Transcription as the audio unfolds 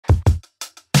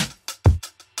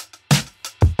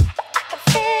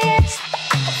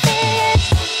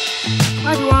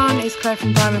Claire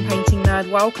from Diamond Painting Nerd.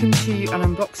 Welcome to an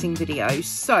unboxing video.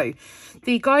 So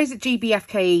the guys at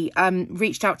Gbfke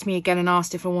reached out to me again and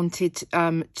asked if I wanted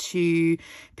to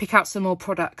pick out some more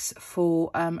products for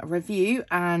a review,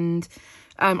 and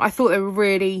I thought they were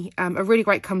really a really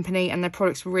great company, and their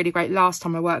products were really great last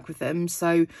time I worked with them,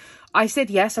 so I said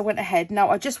yes. I went ahead.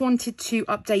 Now I just wanted to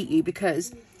update you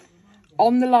because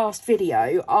on the last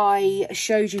video, I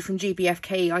showed you from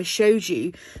Gbfke, I showed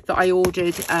you that I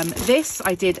ordered this.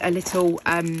 I did a little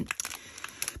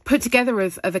put together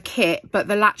of a kit, but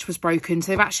the latch was broken.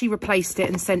 So they've actually replaced it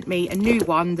and sent me a new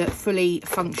one that fully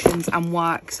functions and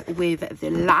works with the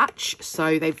latch.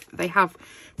 So they have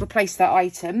replaced that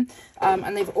item.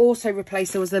 And they've also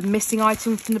replaced, there was a missing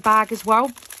item from the bag as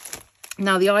well.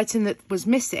 Now, the item that was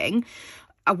missing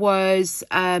was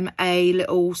a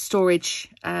little storage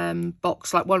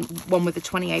box, like one with the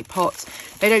 28 pots.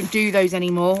 They don't do those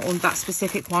anymore on that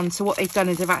specific one, so what they've done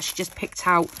is they've actually just picked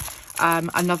out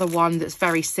another one that's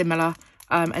very similar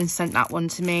and sent that one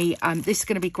to me. This is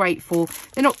going to be great for,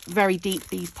 they're not very deep,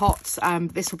 these pots.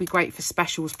 This will be great for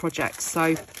specials projects,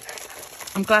 so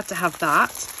I'm glad to have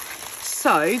that.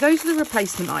 So those are the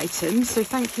replacement items, so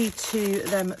thank you to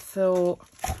them for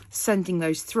sending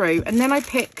those through. And then I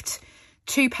picked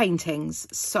two paintings,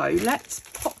 so let's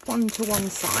pop one to one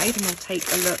side and we'll take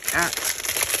a look at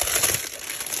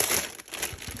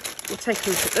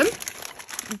them.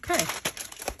 Okay,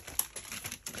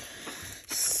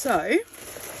 so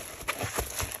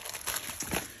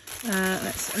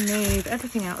let's move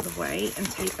everything out of the way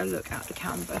and take a look at the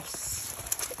canvas.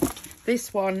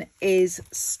 This one is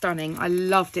stunning. I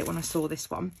loved it when I saw this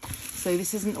one. So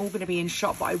this isn't all going to be in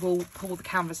shot, but I will pull the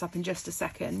canvas up in just a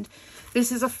second.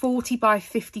 This is a 40 by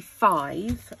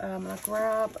 55. I'll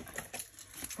grab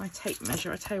my tape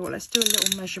measure. I tell you what, let's do a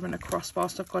little measurement across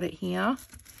whilst I've got it here.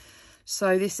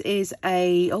 So this is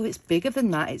oh, it's bigger than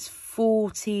that. It's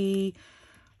 40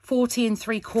 and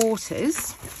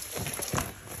 3/4.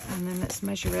 And then let's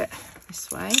measure it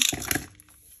this way.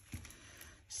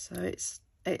 So it's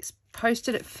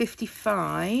posted at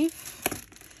 55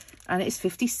 and it's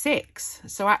 56.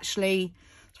 So actually,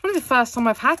 it's probably the first time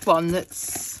I've had one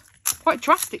that's quite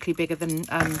drastically bigger than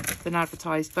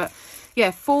advertised. But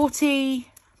yeah, 40,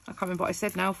 I can't remember what I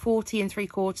said now, 40 and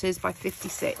 3/4 by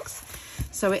 56.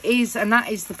 So it is, and that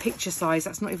is the picture size.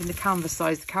 That's not even the canvas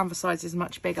size. The canvas size is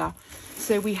much bigger.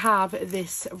 So we have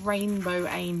this rainbow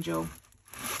angel,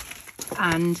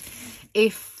 and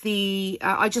if the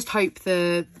I just hope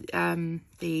the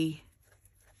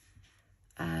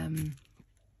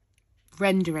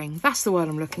rendering, that's the word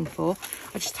I'm looking for,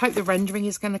 I just hope the rendering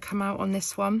is going to come out on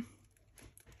this one.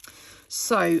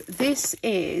 So this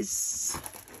is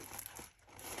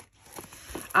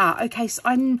okay, so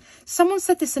someone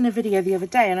said this in a video the other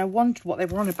day and I wondered what they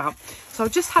were on about, so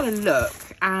I've just had a look,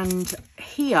 and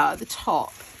here at the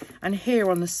top and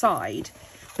here on the side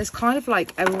there's kind of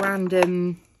like a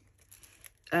random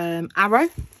arrow.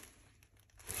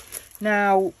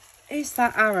 Now, is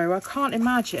that arrow, I can't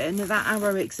imagine that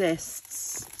arrow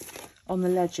exists on the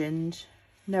legend.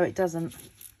 No, it doesn't.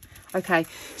 Okay,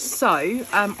 so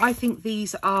I think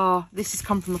this has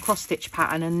come from a cross stitch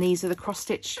pattern, and these are the cross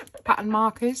stitch pattern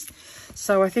markers.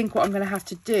 So I think what I'm going to have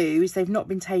to do is, they've not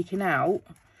been taken out.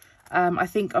 I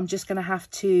think I'm just going to have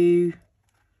to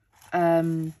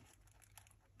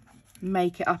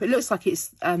make it up. It looks like it's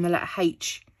the letter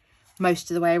H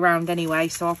most of the way around anyway,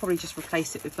 so I'll probably just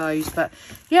replace it with those. But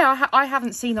yeah, I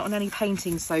haven't seen it on any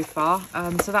paintings so far,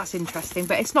 so that's interesting,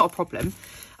 but it's not a problem.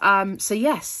 So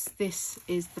yes, this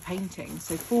is the painting,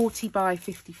 so 40 by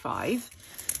 55,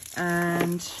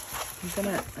 and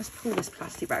let's pull this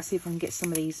plastic back, see if I can get some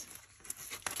of these,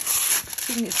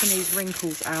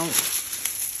 wrinkles out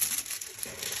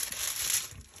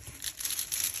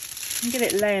and get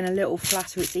it laying a little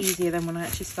flatter. It's easier than when I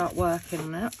actually start working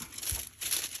on it.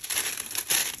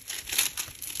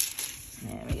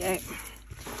 There we go.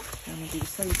 I'm going to do the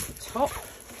same at the top,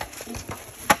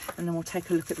 and then we'll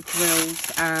take a look at the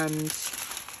drills and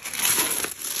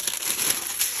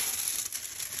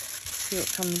see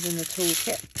what comes in the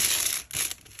toolkit.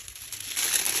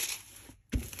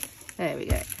 There we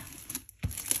go.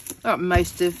 Got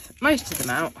most of them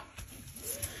out,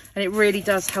 and it really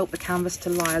does help the canvas to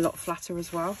lie a lot flatter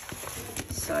as well.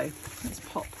 So let's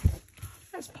pop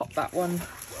that one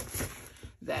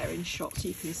there in shot so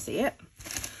you can see it.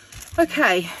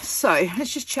 Okay, so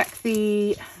let's just check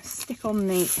the stick on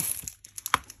the,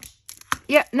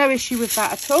 yeah, no issue with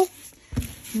that at all.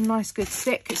 Nice good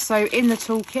stick. So in the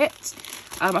toolkit,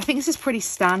 I think this is pretty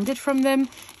standard from them.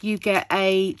 you get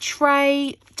a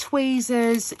tray,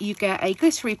 tweezers, you get a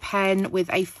glittery pen with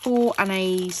a 4 and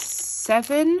a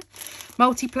 7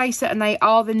 multi-placer, and they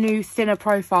are the new thinner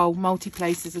profile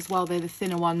multi-placers as well. They're the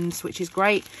thinner ones, which is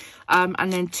great.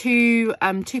 And then two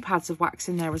pads of wax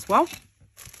in there as well.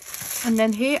 And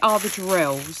then here are the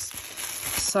drills.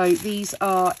 So these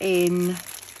are in,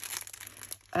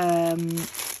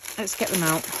 let's get them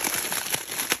out.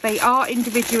 They are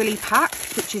individually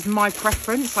packed, which is my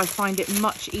preference. I find it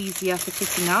much easier for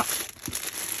picking up.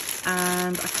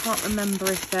 And I can't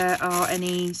remember if there are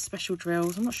any special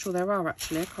drills. I'm not sure there are,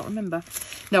 actually. I can't remember.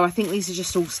 No, I think these are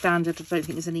just all standard. I don't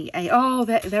think there's any A. Oh,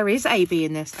 there is AB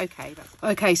in this. Okay.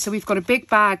 Okay, so we've got a big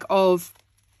bag of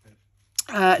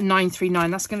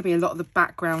 939. That's going to be a lot of the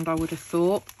background, I would have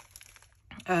thought.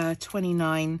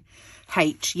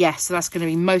 29H. Yes, so that's going to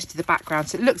be most of the background.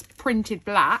 So it looks printed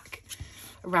black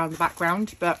around the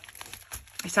background, but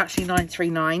it's actually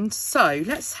 939. So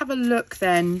let's have a look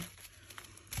then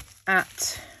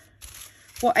at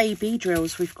what AB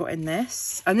drills we've got in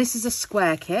this. And this is a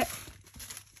square kit.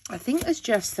 I think there's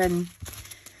just then,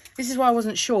 this is why I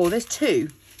wasn't sure, there's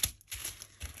just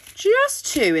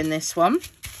two in this one.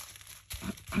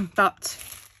 But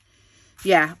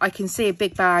yeah, I can see a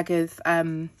big bag of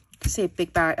a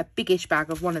biggish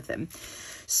bag of one of them.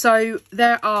 So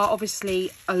there are obviously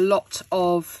a lot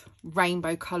of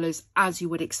rainbow colours, as you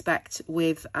would expect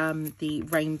with the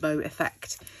rainbow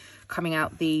effect coming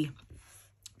out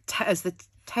as the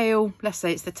tail. Let's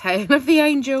say it's the tail of the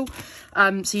angel.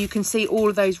 So you can see all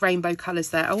of those rainbow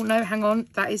colours there. Oh no, hang on,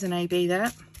 that is an AB there.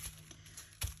 Let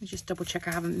me just double check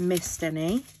I haven't missed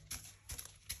any.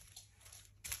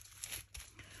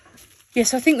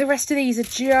 Yes, I think the rest of these are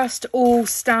just all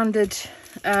standard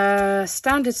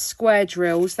square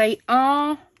drills. They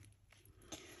are,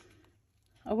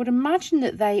 I would imagine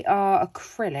that they are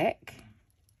acrylic.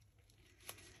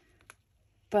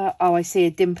 But, oh, I see a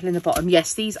dimple in the bottom.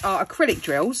 Yes, these are acrylic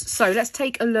drills. So let's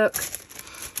take a look.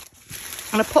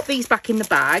 I'm going to pop these back in the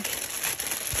bag.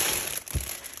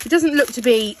 It doesn't look to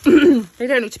be, they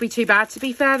don't look to be too bad, to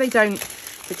be fair. There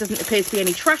doesn't appear to be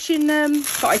any trash in them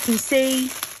that I can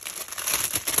see.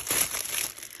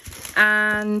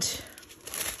 And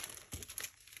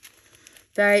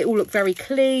they all look very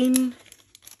clean.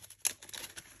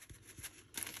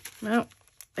 Well,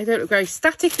 they don't look very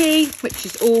staticky, which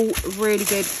is all really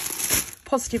good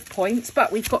positive points.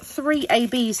 But we've got 3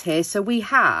 ABs here. So we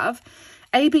have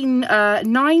AB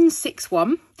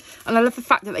 961. And I love the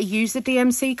fact that they use the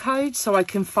DMC code, so I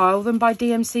can file them by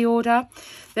DMC order.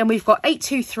 Then we've got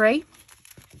 823.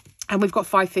 And we've got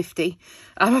 550.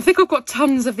 I think I've got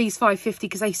tons of these 550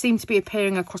 because they seem to be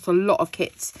appearing across a lot of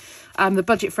kits. The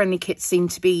budget-friendly kits seem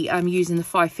to be using the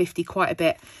 550 quite a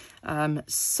bit.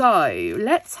 So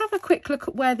let's have a quick look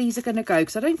at where these are going to go,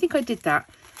 because I don't think I did that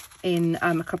in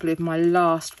a couple of my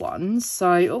last ones.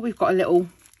 So, we've got a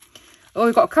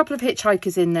couple of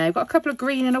hitchhikers in there. We've got a couple of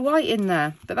green and a white in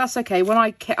there, but that's okay. When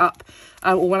I kit up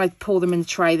or when I pour them in the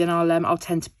tray, then I'll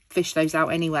tend to fish those out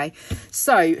anyway.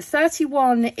 So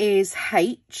 31 is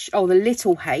H, the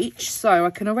little H. So I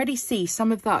can already see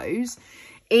some of those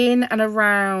in and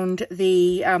around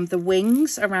the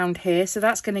wings around here. So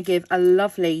that's going to give a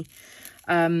lovely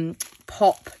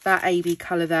pop, that AB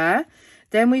colour there.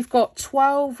 Then we've got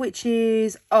 12, which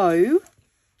is O.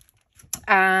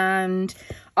 And,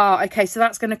 okay, so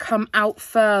that's going to come out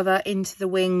further into the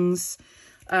wings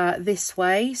this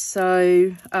way.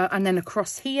 So, and then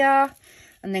across here.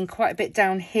 And then quite a bit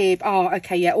down here. Oh,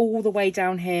 okay, yeah, all the way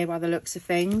down here by the looks of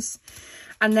things.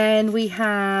 And then we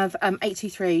have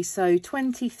 823. So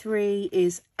 23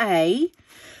 is A.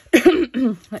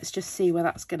 Let's just see where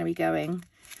that's going to be going.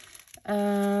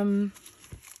 There's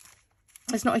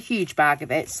not a huge bag of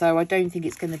it, so I don't think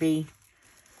it's going to be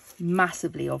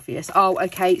massively obvious. Oh,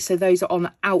 okay, so those are on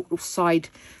the outside,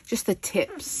 just the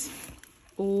tips.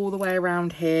 All the way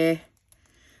around here.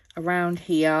 Around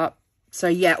here. So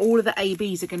yeah, all of the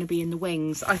ABs are going to be in the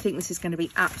wings. I think this is going to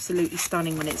be absolutely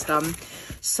stunning when it's done.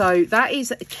 So that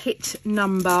is kit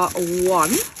number 1.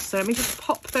 So let me just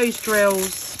pop those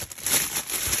drills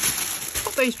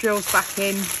back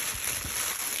in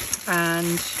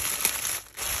and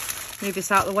move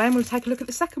this out of the way, and we'll take a look at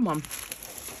the second one.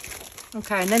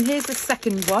 Okay, and then here's the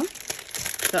second one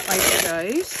that I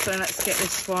chose. So let's get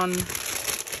this one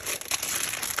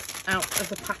out of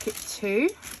the packet too.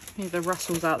 Move the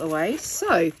rustles out of the way.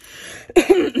 So,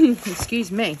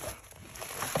 excuse me.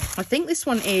 I think this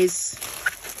one is,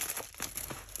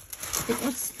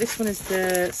 this one is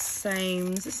the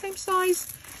same, is it the same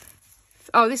size?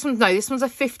 Oh, this one's a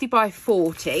 50 by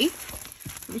 40.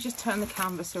 Let me just turn the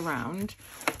canvas around.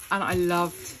 and I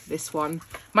loved this one.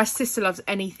 My sister loves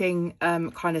anything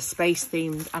kind of space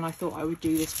themed, and I thought I would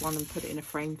do this one and put it in a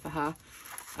frame for her.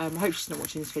 I hope she's not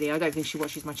watching this video. I don't think she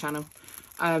watches my channel.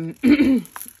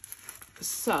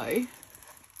 So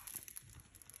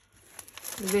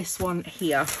this one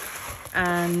here,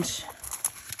 and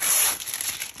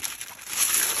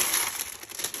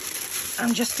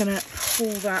I'm just going to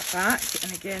pull that back,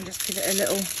 and again just give it a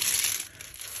little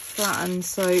flatten,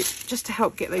 so just to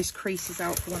help get those creases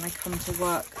out for when I come to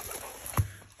work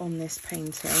on this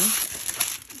painting.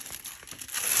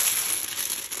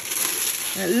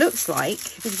 And it looks like,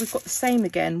 because we've got the same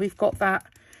again, we've got that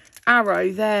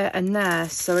arrow there and there,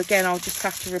 so again I'll just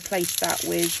have to replace that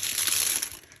with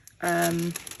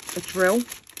a drill.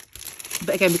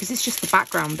 But again, because it's just the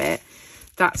background bit,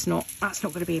 that's not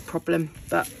going to be a problem.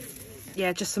 But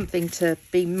yeah, just something to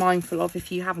be mindful of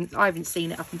if you haven't, I haven't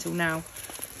seen it up until now,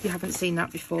 if you haven't seen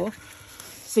that before.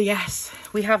 So yes,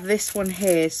 we have this one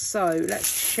here, so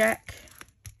let's check.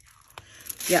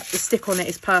 Yep, the stick on it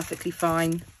is perfectly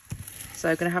fine,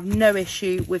 so I'm going to have no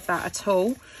issue with that at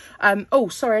all. Oh,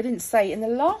 sorry, I didn't say, in the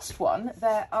last one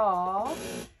there are,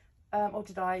 or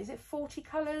did I, is it 40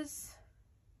 colours?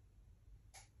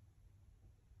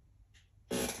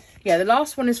 Yeah, the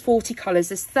last one is 40 colours.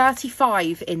 There's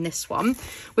 35 in this one,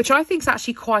 which I think is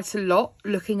actually quite a lot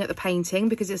looking at the painting,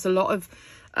 because it's a lot of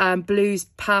blues,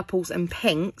 purples and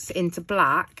pinks into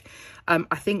black.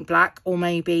 I think black, or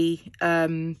maybe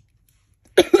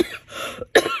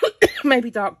maybe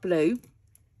dark blue.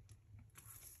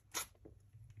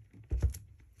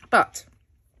 But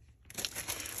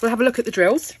we'll have a look at the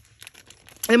drills.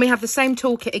 Then we have the same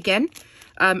toolkit again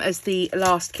as the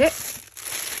last kit.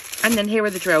 And then here are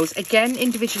the drills, again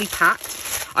individually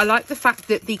packed. I like the fact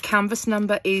that the canvas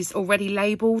number is already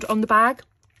labelled on the bag.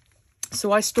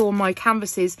 So I store my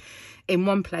canvases in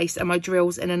one place and my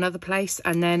drills in another place,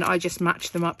 and then I just match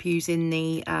them up using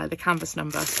the canvas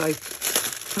number. So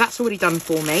that's already done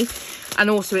for me.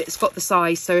 And also it's got the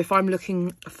size, so if I'm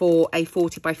looking for a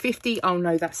 40 by 50, I'll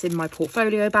know that's in my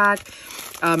portfolio bag.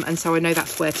 And so I know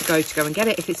that's where to go and get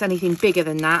it. If it's anything bigger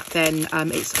than that, then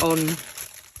it's on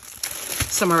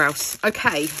somewhere else.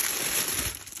 Okay,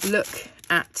 look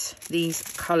at these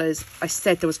colours. I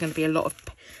said there was going to be a lot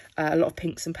of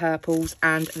pinks and purples,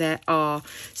 and there are.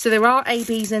 So there are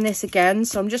ABs in this again,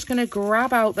 so I'm just going to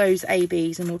grab out those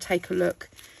ABs and we'll take a look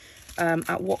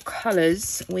at what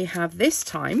colours we have this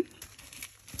time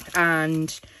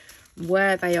and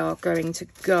where they are going to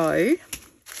go.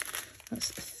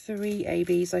 That's 3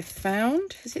 ABs I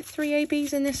found. Is it 3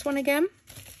 ABs in this one again?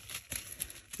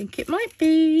 I think it might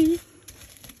be.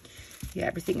 Yeah,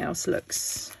 everything else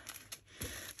looks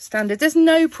standard. There's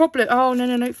no problem. Oh,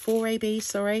 no. 4 ABs,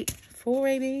 sorry. 4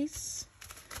 ABs.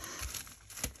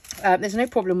 There's no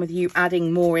problem with you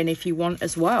adding more in if you want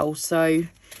as well. So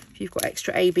if you've got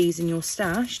extra ABs in your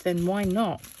stash, then why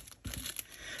not?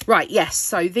 Right, yes.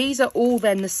 So these are all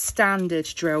then the standard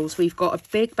drills. We've got a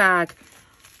big bag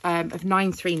of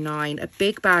 939, a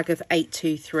big bag of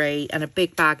 823, and a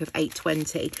big bag of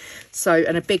 820. So,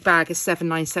 and a big bag is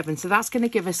 797. So that's going to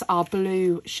give us our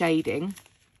blue shading.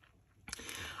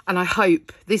 And I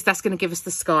hope that's going to give us the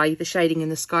sky, the shading in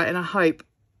the sky. And I hope,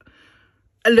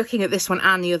 looking at this one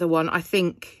and the other one, I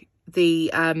think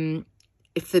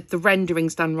if the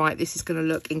rendering's done right, this is going to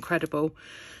look incredible.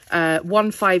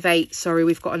 158, sorry,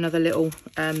 we've got another little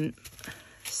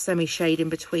semi shade in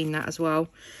between that as well.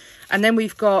 And then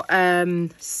we've got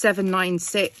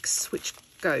 796, which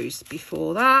goes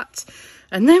before that.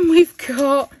 And then we've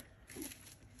got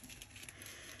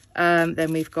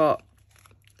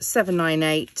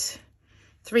 798,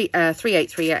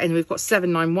 3838, and we've got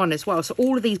 791 as well. So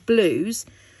all of these blues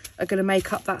are going to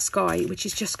make up that sky, which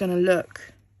is just going to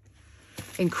look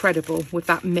incredible with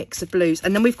that mix of blues.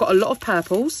 And then we've got a lot of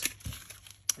purples.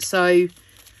 So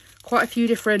quite a few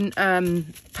different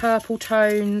purple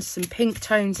tones, some pink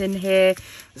tones in here.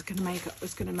 It's going to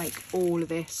make all of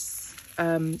this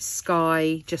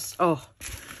sky just oh,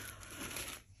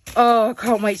 I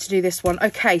can't wait to do this one.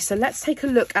 Okay, so let's take a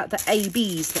look at the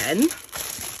ABs then.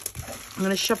 I'm going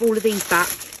to shove all of these back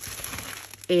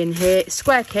in here.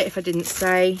 Square kit, if I didn't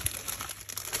say.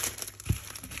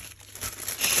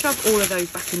 Shove all of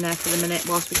those back in there for the minute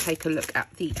whilst we take a look at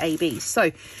the ABs.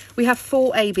 So we have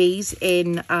 4 ABs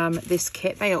in this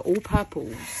kit. They are all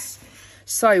purples.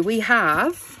 So we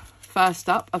have, first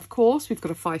up, of course, we've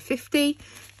got a 550.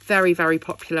 Very, very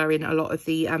popular in a lot of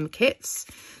the kits.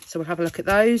 So we'll have a look at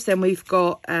those. Then we've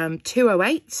got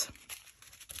 208.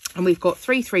 And we've got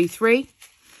 333.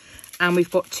 And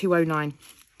we've got 209.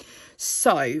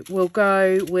 So we'll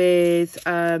go with,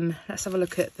 let's have a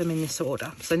look at them in this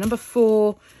order. So number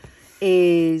 4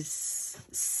 is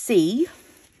C,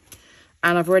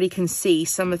 and I've already can see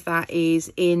some of that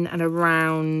is in and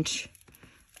around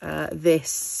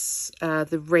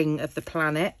the ring of the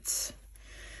planet.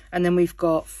 And then we've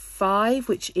got 5,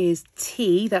 which is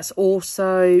T. That's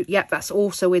also, yep, that's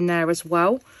also in there as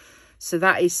well. So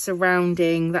that is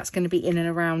surrounding, that's going to be in and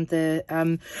around the,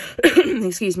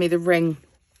 excuse me, the ring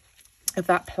of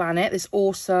that planet. There's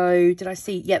also, did I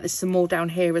see? Yeah, there's some more down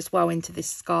here as well into this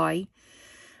sky.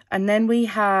 And then we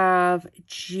have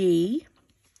G,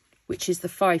 which is the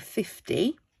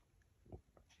 550.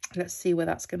 Let's see where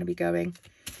that's going to be going.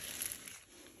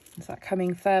 Is that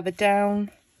coming further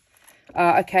down?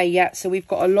 Okay, yeah, so we've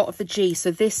got a lot of the G.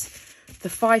 So this, the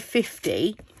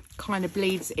 550 kind of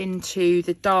bleeds into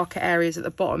the darker areas at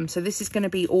the bottom. So this is going to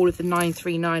be all of the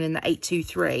 939 and the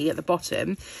 823 at the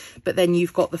bottom. But then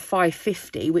you've got the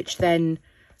 550, which then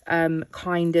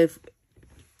kind of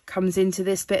comes into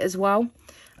this bit as well.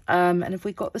 And have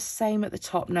we got the same at the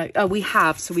top? No. Oh, we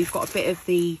have. So we've got a bit of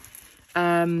the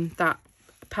that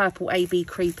purple AB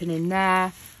creeping in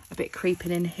there, a bit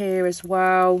creeping in here as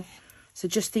well. So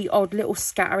just the odd little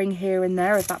scattering here and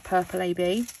there of that purple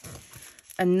AB.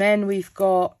 And then we've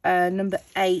got number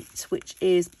 8, which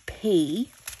is P.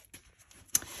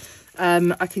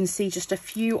 I can see just a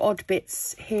few odd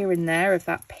bits here and there of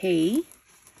that P.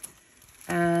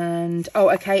 And, oh,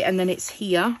 okay, and then it's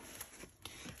here.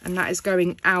 And that is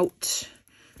going out.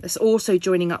 That's also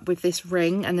joining up with this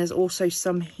ring. And there's also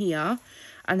some here.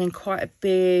 And then quite a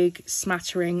big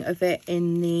smattering of it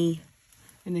in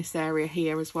this area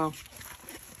here as well.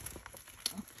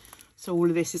 So all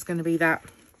of this is going to be that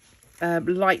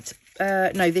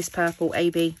this purple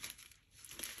AB.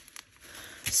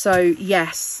 So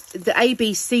yes, the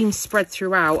AB seems spread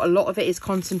throughout. A lot of it is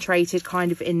concentrated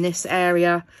kind of in this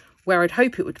area where I'd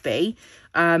hope it would be.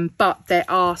 But there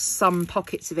are some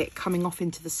pockets of it coming off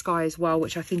into the sky as well,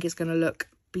 which I think is going to look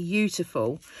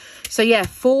beautiful. So yeah,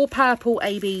 4 purple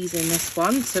ABs in this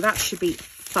one. So that should be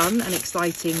fun and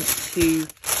exciting to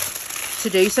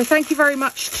do. So thank you very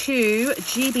much to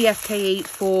Gbfke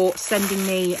for sending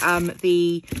me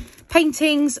the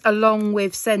paintings, along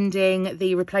with sending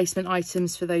the replacement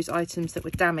items for those items that were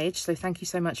damaged. So thank you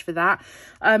so much for that.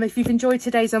 If you've enjoyed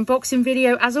today's unboxing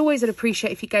video, as always, I'd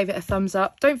appreciate if you gave it a thumbs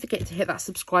up. Don't forget to hit that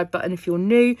subscribe button if you're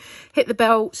new. Hit the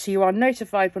bell so you are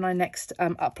notified when I next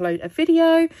upload a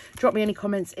video. Drop me any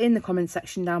comments in the comment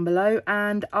section down below,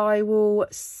 and I will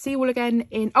see you all again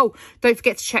in... Oh, don't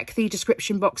forget to check the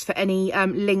description box for any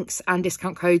links and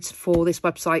discount codes for this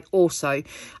website also.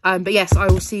 But yes, I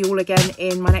will see you all again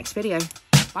in my next video.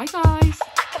 Bye guys.